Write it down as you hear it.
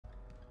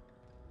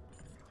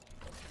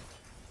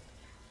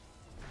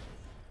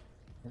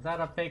Is that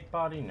a fake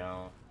body?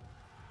 No.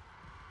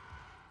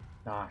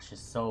 Gosh, it's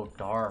so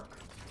dark.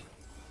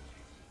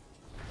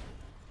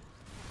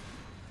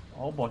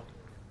 Oh boy.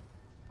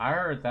 I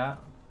heard that.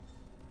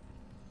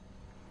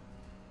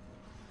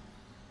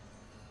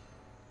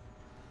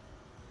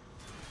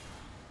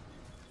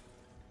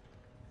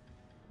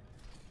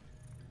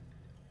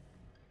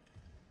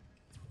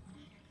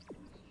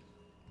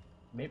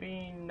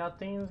 Maybe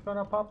nothing's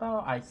gonna pop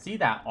out? I see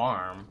that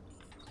arm.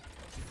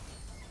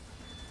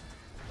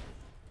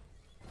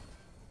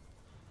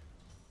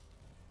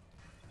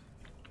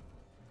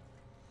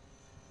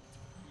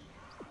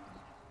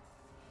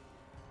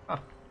 Huh.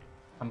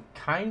 I'm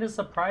kinda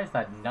surprised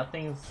that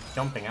nothing's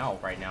jumping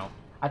out right now.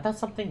 I thought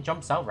something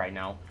jumps out right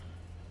now.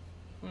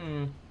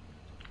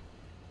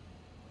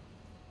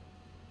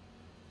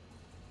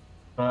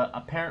 But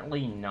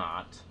apparently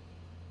not.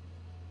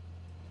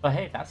 But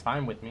hey, that's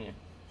fine with me.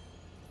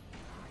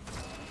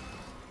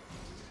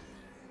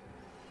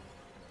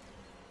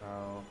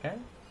 Okay.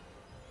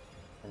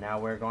 And now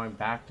we're going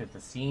back to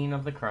the scene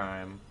of the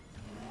crime.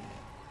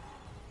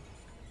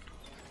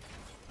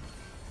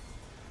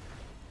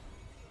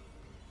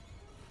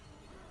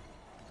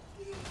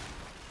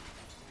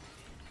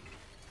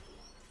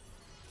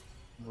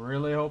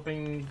 Really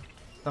hoping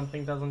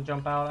something doesn't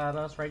jump out at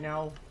us right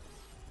now.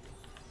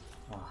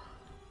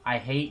 I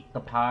hate the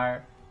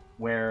part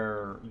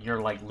where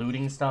you're like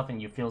looting stuff and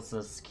you feel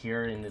so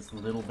secure in this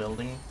little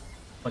building,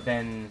 but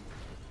then,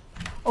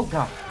 oh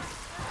god,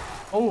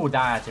 oh,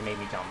 that actually made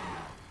me jump.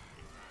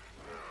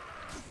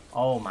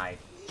 Oh my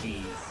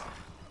jeez.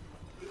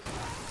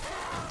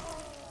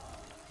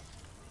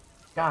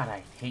 God,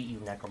 I hate you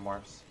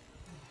necromorphs.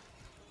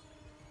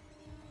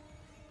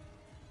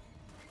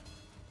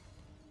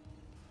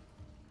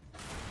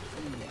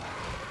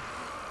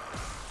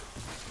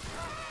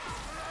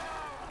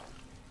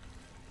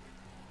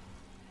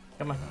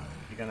 Come on,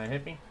 you gonna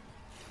hit me?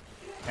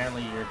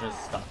 Apparently you're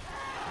just stuck.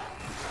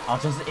 I'll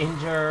just end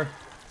your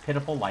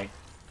pitiful life.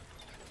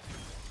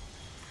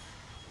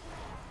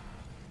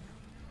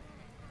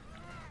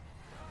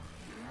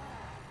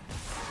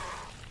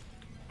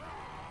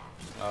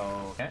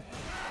 Okay.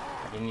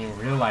 I didn't even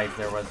realize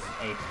there was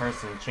a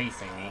person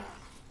chasing me.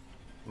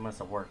 It must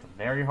have worked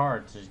very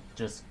hard to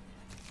just...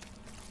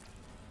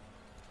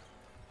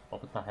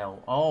 What the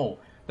hell? Oh!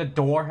 The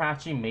door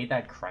actually made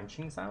that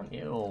crunching sound?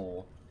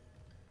 Ew.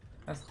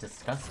 That's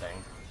disgusting.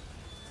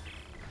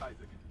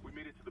 Isaac, we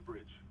made it to the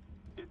bridge.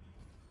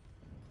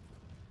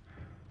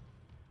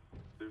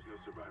 There's no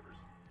survivors.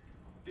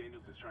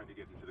 Daniels is trying to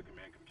get into the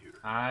command computer.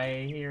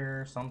 I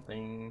hear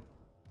something.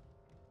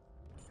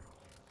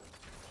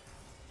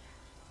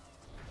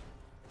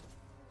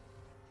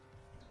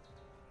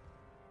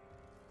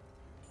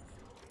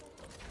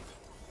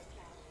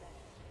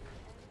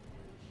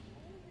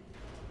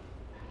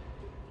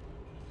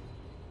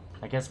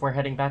 I guess we're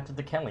heading back to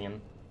the Kellyan.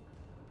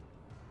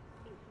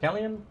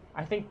 Kellyan?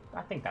 I think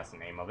that's the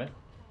name of it.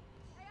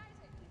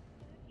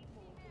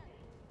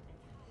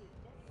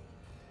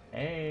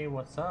 Hey,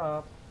 what's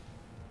up?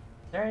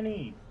 Is there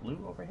any loot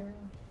over here?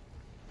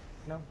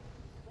 No?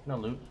 No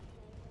loot.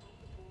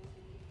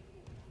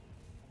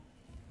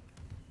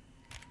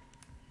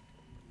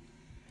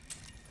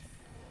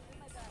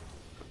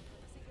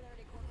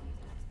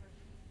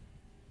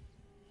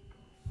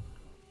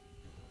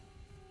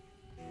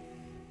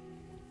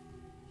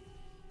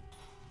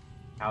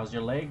 How's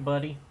your leg,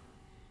 buddy?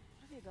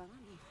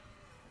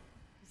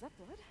 Is that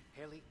blood?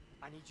 Haley,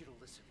 I need you to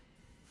listen.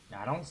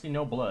 I don't see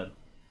no blood.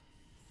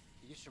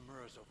 The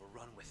Ishimura's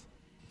overrun with...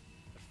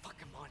 They're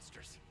fucking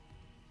monsters.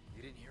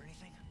 You didn't hear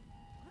anything?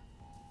 What?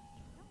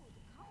 No,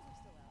 the comms are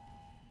still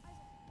out.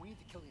 Isaac. We need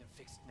the Killian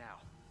fixed now.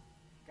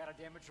 Got a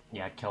damage report?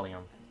 Yeah,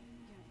 Kellyan.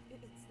 Yeah,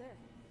 it's there.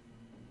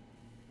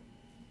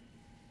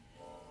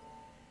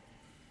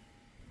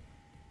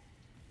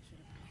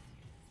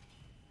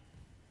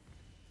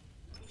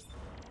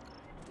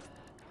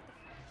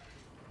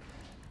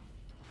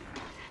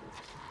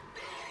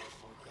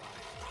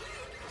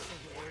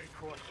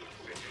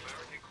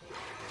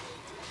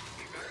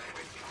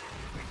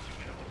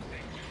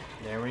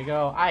 There we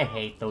go. I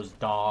hate those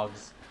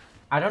dogs.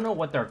 I don't know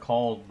what they're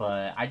called,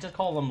 but I just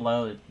call them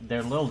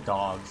they're little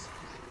dogs.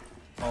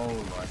 Oh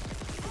lord.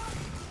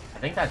 I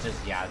think that's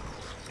just, yeah.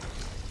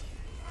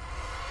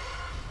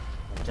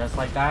 And just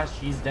like that,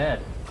 she's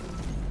dead.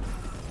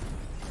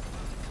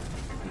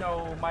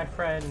 No, my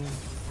friend.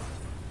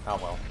 Oh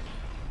well.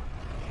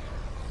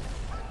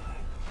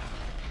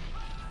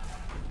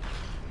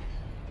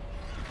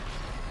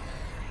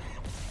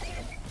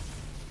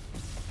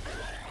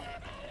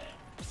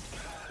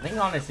 I think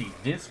honestly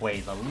this way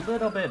is a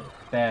little bit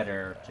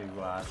better to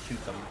shoot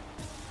them.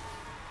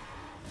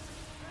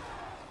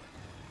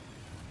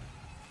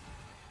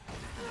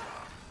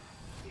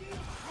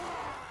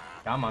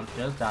 Come on,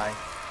 just die.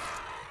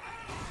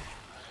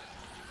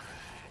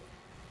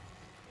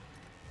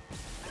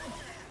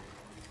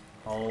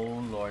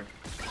 Oh lord.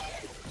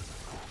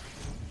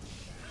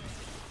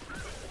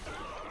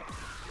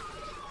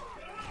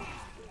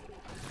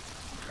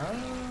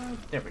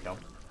 There we go.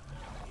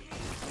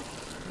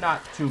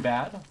 not too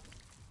bad.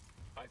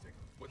 Isaac,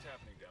 what's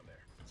happening down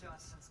there?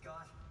 Johnson's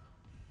gone.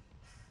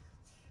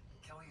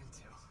 Kellyan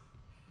too.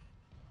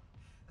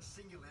 The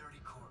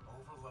singularity core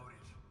overloaded.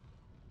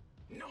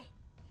 No!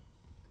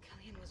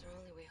 Kellyan was our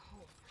only way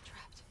home. We're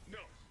trapped.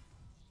 No!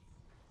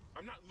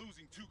 I'm not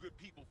losing two good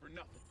people for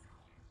nothing.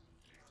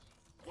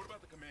 What about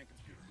the command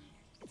computer?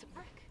 It's a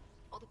brick.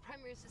 All the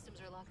primary systems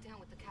are locked down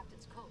with the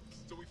captain's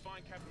codes. So we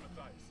find Captain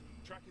Matthias,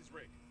 track his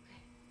rig.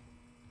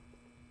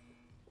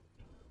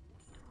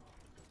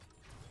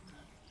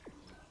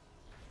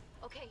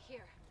 Okay,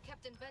 here.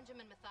 Captain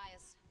Benjamin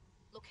Matthias.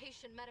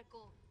 Location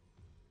medical.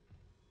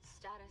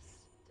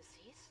 Status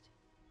deceased?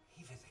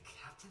 Even the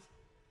captain?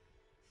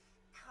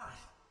 God.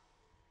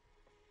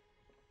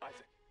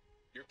 Isaac,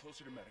 you're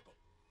closer to medical.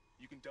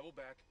 You can double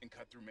back and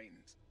cut through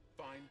maintenance.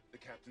 Find the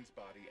captain's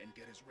body and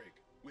get his rig.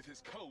 With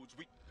his codes,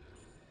 we...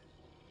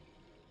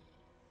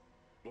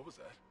 What was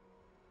that?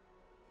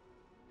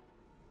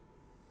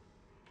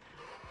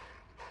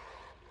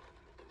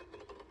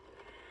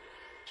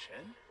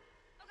 Chen?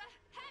 Okay,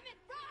 Hammond,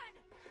 run!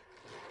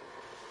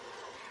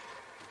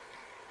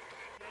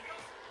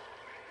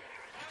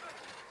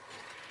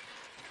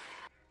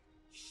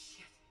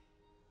 Shit.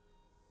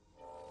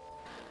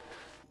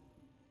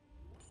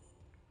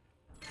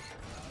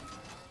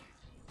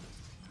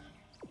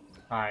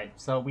 Alright,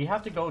 so we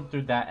have to go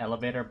through that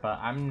elevator, but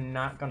I'm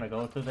not gonna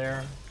go through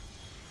there.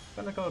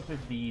 I'm gonna go through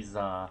these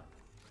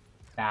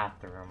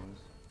bathrooms.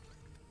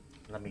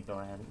 Let me go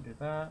ahead and do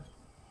that.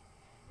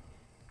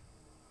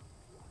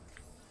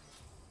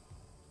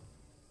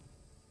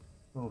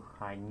 Ooh,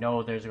 I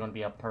know there's gonna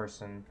be a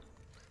person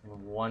in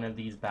one of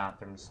these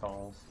bathroom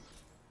stalls.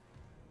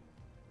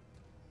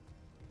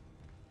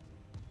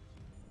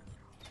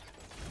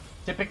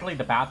 Typically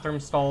the bathroom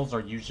stalls are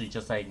usually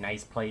just a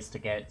nice place to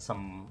get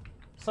some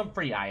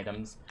free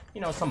items, you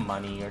know, some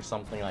money or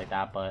something like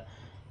that, but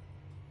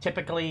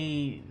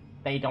typically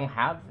they don't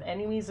have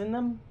enemies in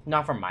them,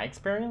 not from my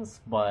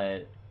experience,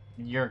 but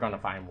you're gonna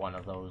find one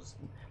of those.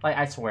 Like,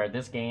 I swear,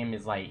 this game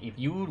is like, if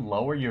you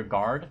lower your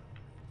guard,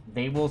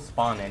 they will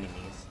spawn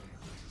enemies.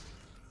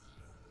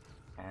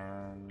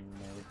 And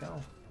there we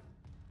go.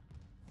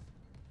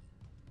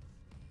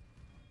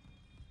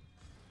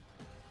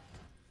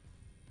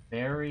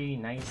 Very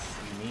nice,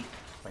 unique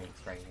place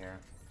right here.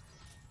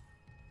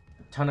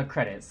 Ton of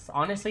credits.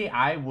 Honestly,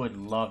 I would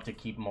love to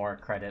keep more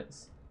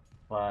credits,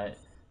 but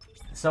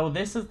so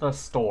this is the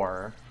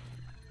store,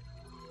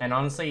 and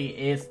honestly,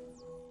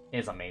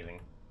 it's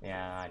amazing.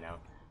 Yeah, I know.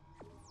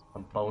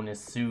 Some bonus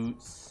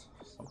suits,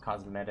 some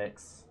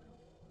cosmetics.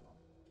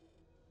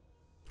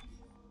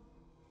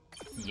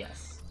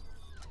 Yes.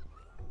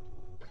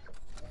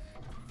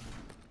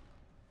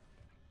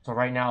 So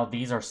right now,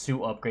 these are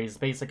suit upgrades.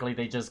 Basically,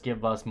 they just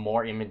give us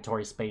more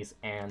inventory space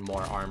and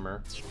more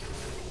armor.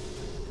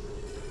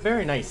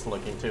 Very nice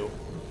looking too.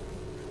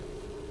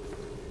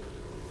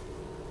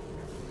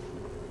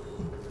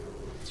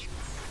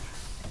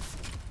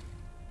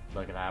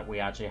 Look at that,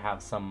 we actually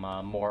have some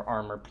more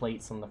armor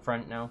plates on the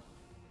front now.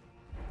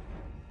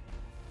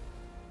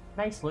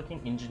 Nice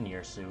looking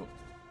engineer suit.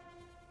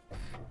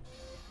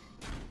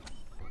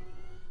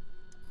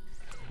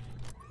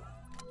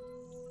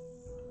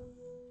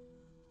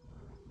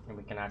 And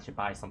we can actually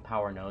buy some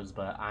power nodes,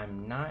 but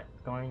I'm not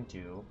going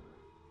to.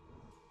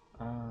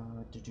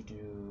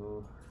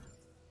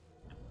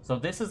 So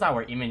this is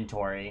our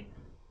inventory.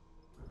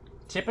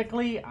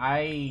 Typically,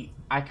 I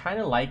kind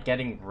of like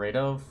getting rid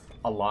of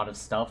a lot of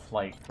stuff.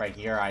 Like right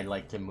here, I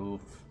like to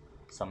move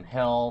some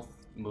health,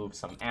 move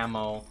some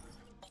ammo.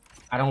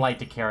 I don't like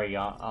to carry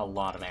a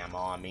lot of ammo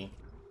on me,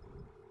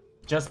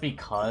 just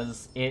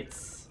because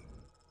it's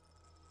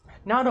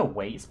not a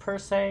waste per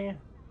se,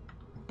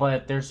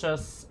 but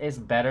it's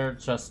better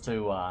just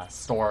to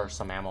store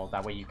some ammo.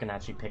 That way you can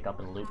actually pick up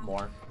and loot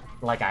more,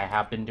 like I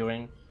have been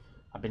doing.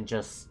 I've been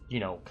just, you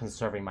know,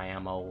 conserving my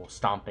ammo,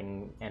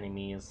 stomping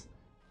enemies.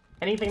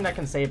 Anything that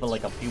can save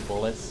like a few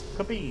bullets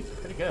could be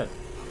pretty good.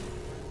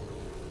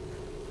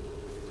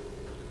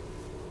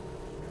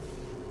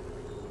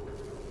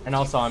 And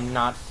also, I'm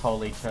not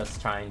totally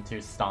just trying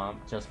to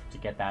stomp just to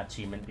get that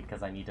achievement,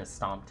 because I need to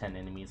stomp 10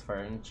 enemies for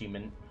an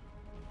achievement.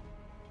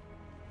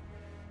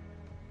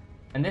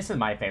 And this is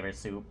my favorite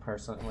suit,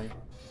 personally.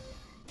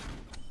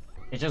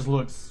 It just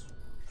looks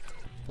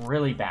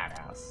really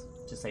badass,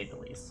 to say the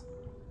least.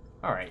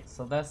 Alright,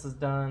 so this is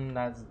done,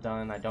 that's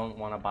done. I don't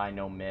want to buy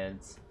no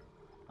mids.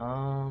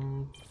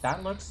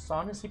 That looks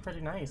honestly pretty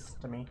nice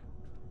to me.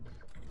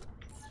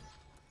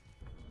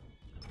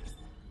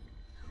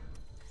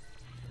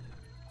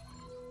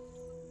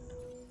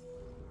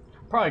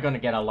 Probably gonna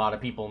get a lot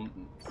of people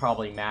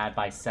probably mad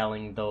by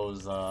selling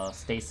those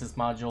stasis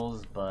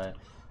modules, but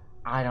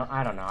I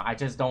don't know. I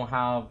just don't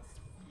have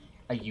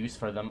a use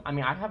for them. I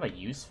mean, I have a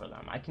use for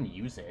them. I can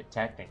use it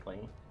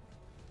technically.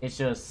 It's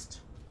just,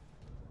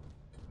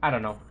 I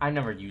don't know. I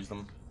never use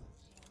them.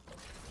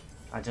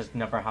 I just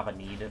never have a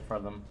need for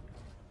them.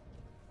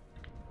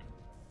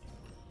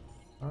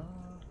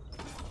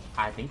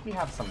 I think we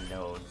have some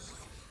nodes.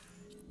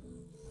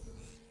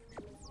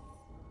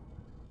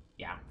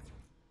 Yeah.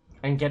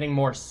 And getting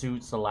more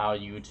suits allow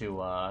you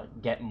to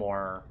get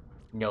more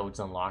nodes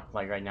unlocked.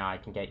 Like right now, I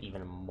can get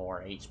even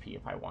more HP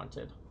if I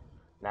wanted.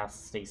 That's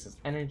stasis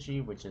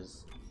energy, which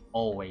is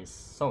always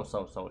so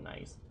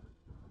nice.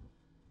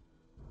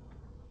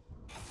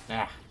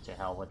 Ah, to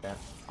hell with that.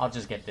 I'll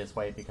just get this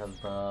way because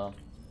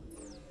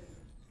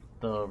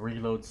the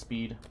reload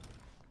speed.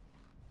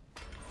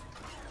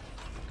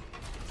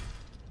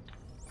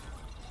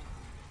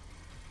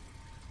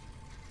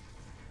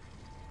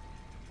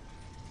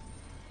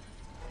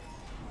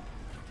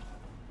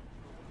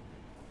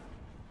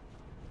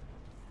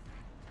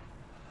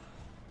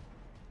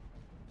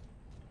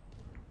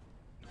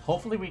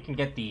 Hopefully we can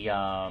get the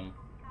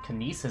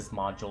kinesis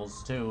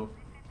modules too.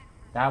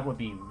 That would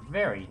be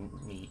very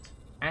neat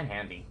and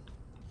handy.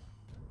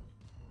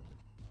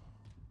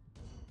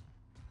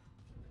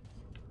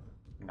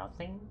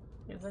 Nothing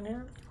is in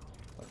here?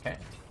 Okay.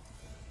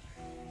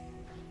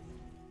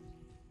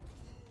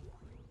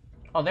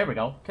 Oh, there we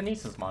go.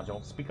 Kinesis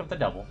module. Speak of the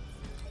devil.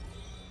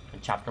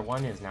 And chapter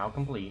 1 is now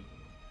complete.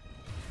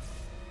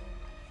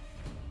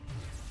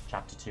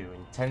 Chapter 2,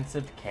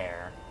 intensive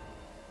care.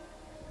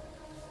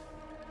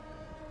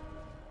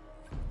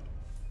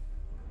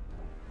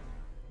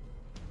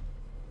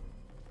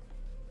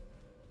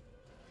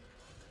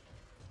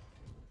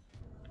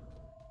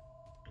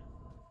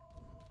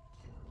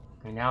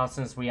 And now,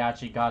 since we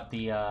actually got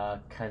the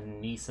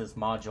kinesis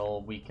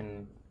module, we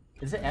can...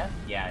 Is it F?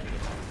 Yeah, it is.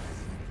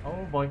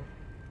 Oh boy.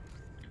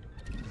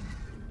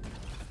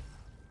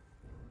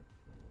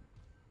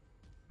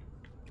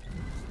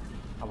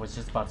 I was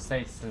just about to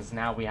say, since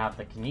now we have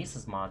the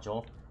kinesis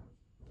module,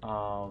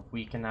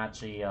 we can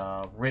actually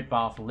rip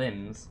off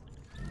limbs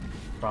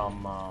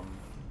from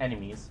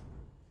enemies,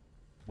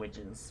 which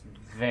is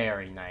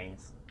very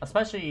nice.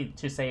 Especially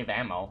to save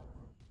ammo.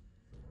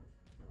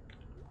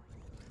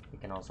 We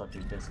can also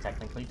do this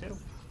technically too.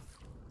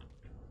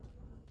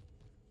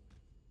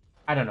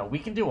 I don't know, we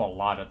can do a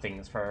lot of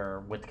things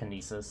with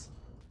kinesis.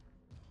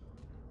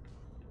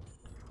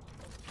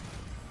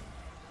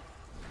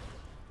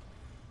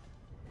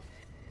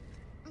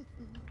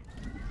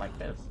 Like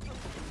this.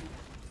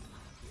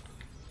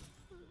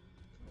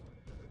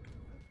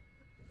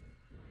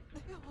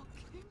 They all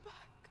came back.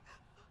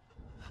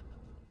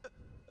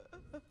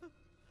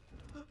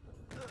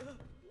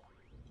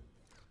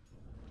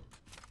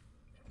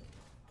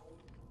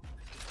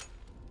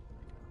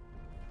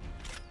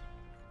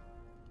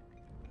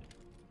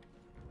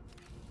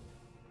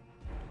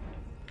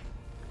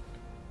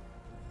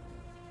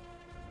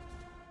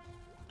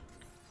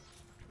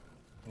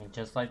 And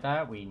just like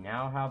that, we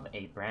now have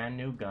a brand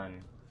new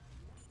gun.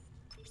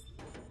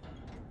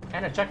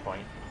 And a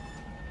checkpoint.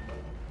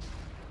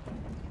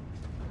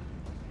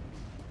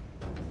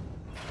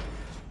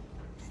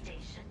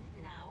 Station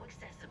now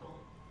accessible.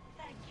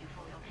 Thank you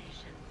for your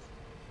patience.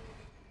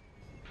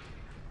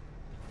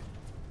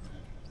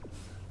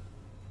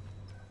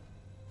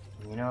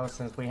 You know,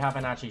 since we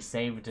haven't actually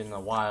saved in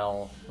a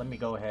while, let me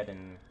go ahead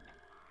and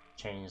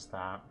change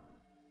that.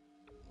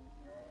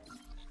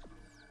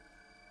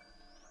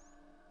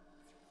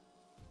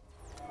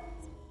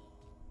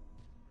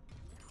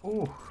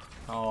 Ooh,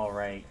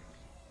 alright.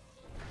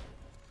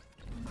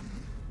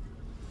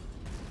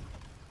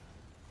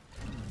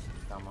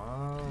 Come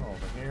on,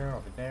 over here,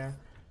 over there.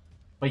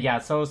 But yeah,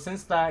 so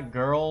since that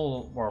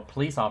girl or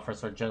police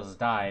officer just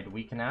died,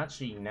 we can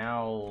actually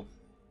now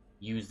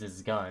use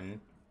this gun.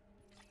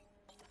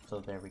 So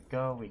there we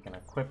go, we can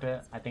equip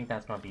it. I think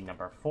that's gonna be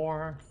number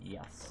 4.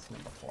 Yes,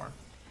 number 4.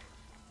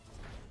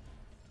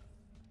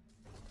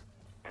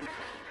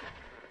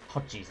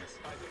 Oh, Jesus.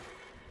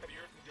 Have you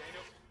heard from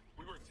Daniels?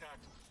 We were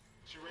attacked.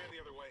 She ran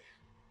the other way.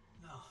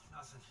 No,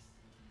 nothing.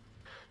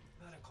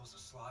 Medical's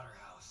a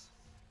slaughterhouse.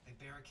 They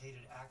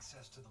barricaded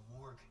access to the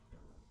morgue.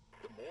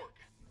 The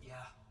morgue.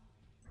 Yeah.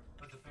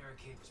 But the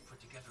barricade was put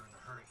together in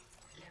a hurry.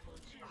 Level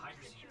 2 The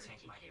hydrazine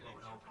tank security might blow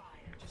it clearance open.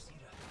 required. Just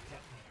need a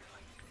detonator,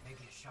 like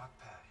maybe a shock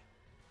pad.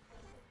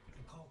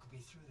 Nicole could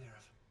be through there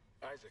if...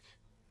 Isaac.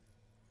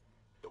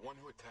 The one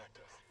who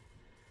attacked us.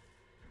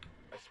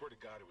 I swear to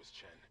God it was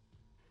Chen.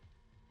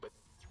 But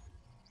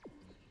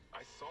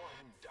I saw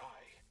him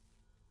die.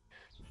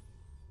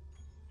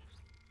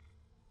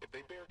 If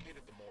they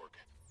barricaded the morgue,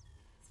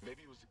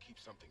 maybe it was to keep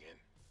something in.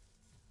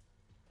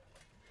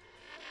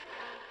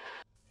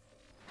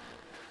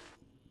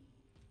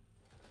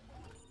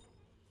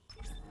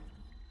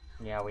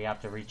 Yeah, we have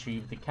to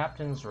retrieve the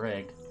captain's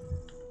rig.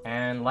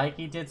 And like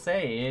he did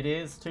say, it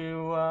is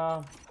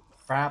to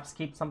perhaps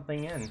keep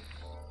something in.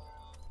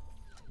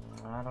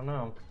 I don't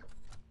know.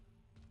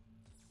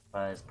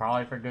 But it's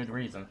probably for good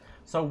reason.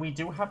 So we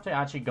do have to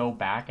actually go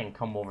back and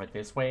come over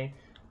this way.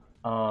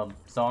 So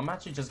I'm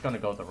actually just gonna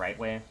go the right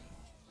way.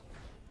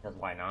 Because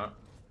why not?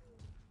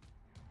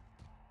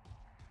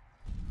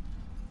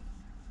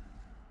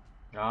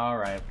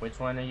 Alright, which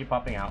one are you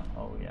popping out?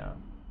 Oh yeah,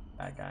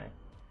 that guy.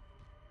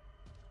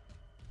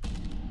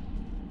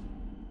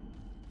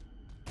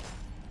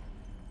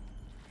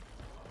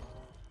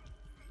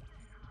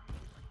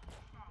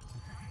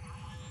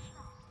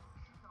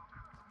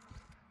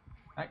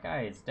 That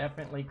guy is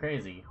definitely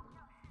crazy.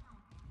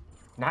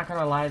 Not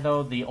gonna lie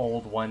though, the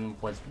old one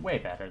was way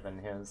better than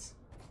his.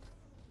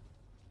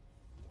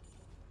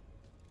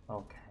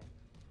 Okay.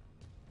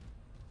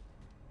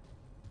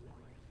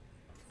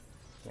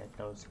 Get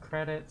those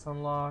credits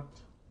unlocked.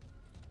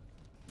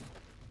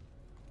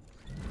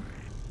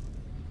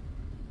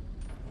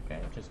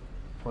 Okay, just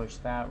push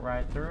that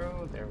right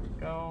through. There we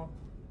go.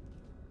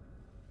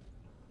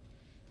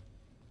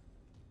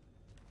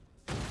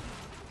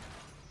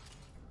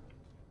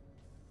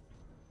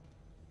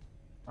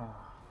 Oh,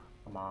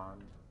 come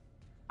on.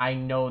 I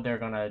know they're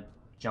gonna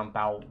jump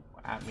out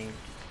at me.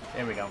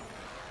 There we go.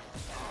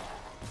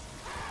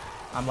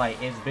 I'm like,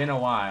 it's been a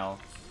while.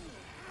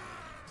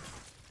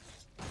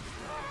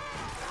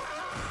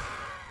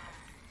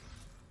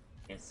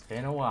 It's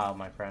been a while,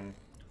 my friend.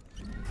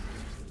 I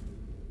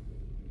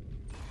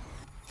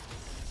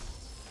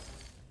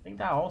think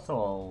that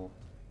also...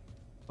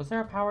 Was there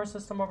a power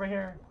system over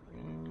here?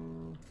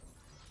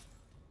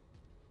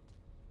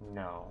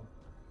 No.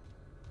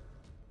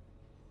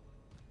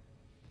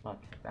 Okay,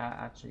 that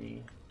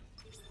actually...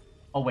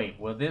 Oh wait,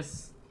 will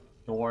this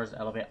doors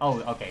elevate?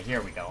 Oh, okay,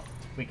 here we go.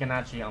 We can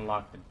actually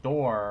unlock the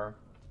door.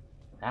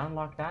 Did I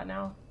unlock that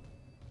now?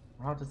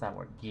 How does that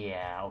work?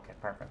 Yeah, okay,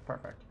 perfect,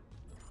 perfect.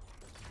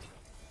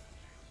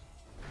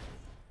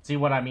 See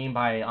what I mean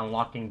by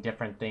unlocking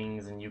different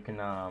things and you can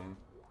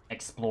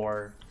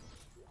explore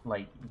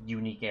like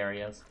unique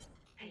areas.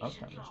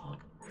 Patient log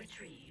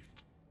retrieved.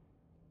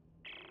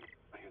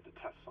 I hear the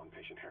tests on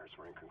patient Harris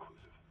were inconclusive.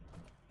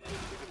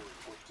 Given the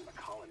reports from the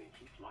colony,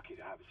 he's lucky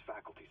to have his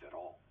faculties at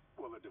all.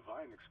 Well, a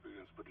divine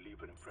experience would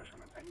leave an impression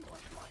on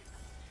anyone's life.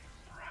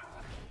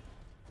 Perhaps.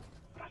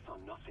 But I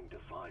saw nothing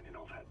divine in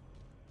all that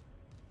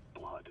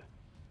blood.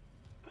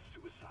 The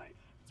suicides.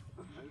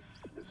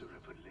 This is a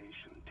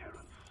revelation,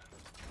 Terrence.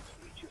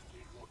 We just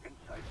need more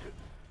insight to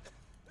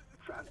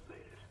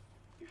translate it.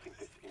 You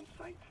think this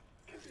insight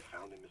can be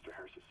found in Mr.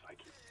 Harris's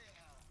psyche?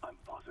 I'm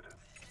positive.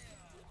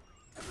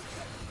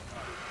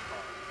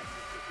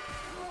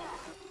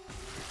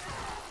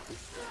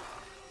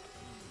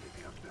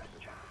 Maybe our best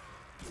chance.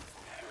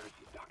 Harris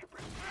is Dr.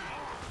 Brown.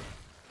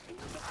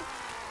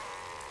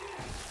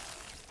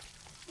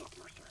 Look,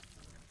 Mercer.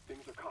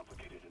 Things are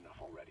complicated enough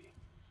already.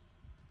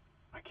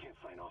 I can't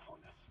sign off on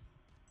this.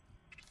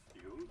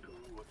 You'll do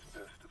what's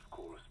best, of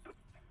course, but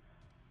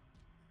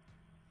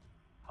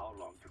how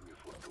long can we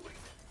afford to wait?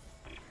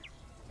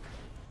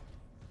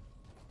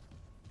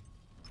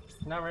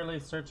 Not really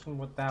searching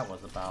what that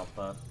was about,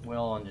 but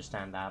we'll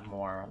understand that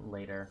more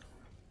later.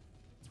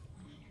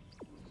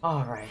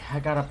 Alright, I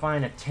gotta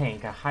find a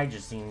tank, a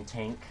hydrazine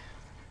tank.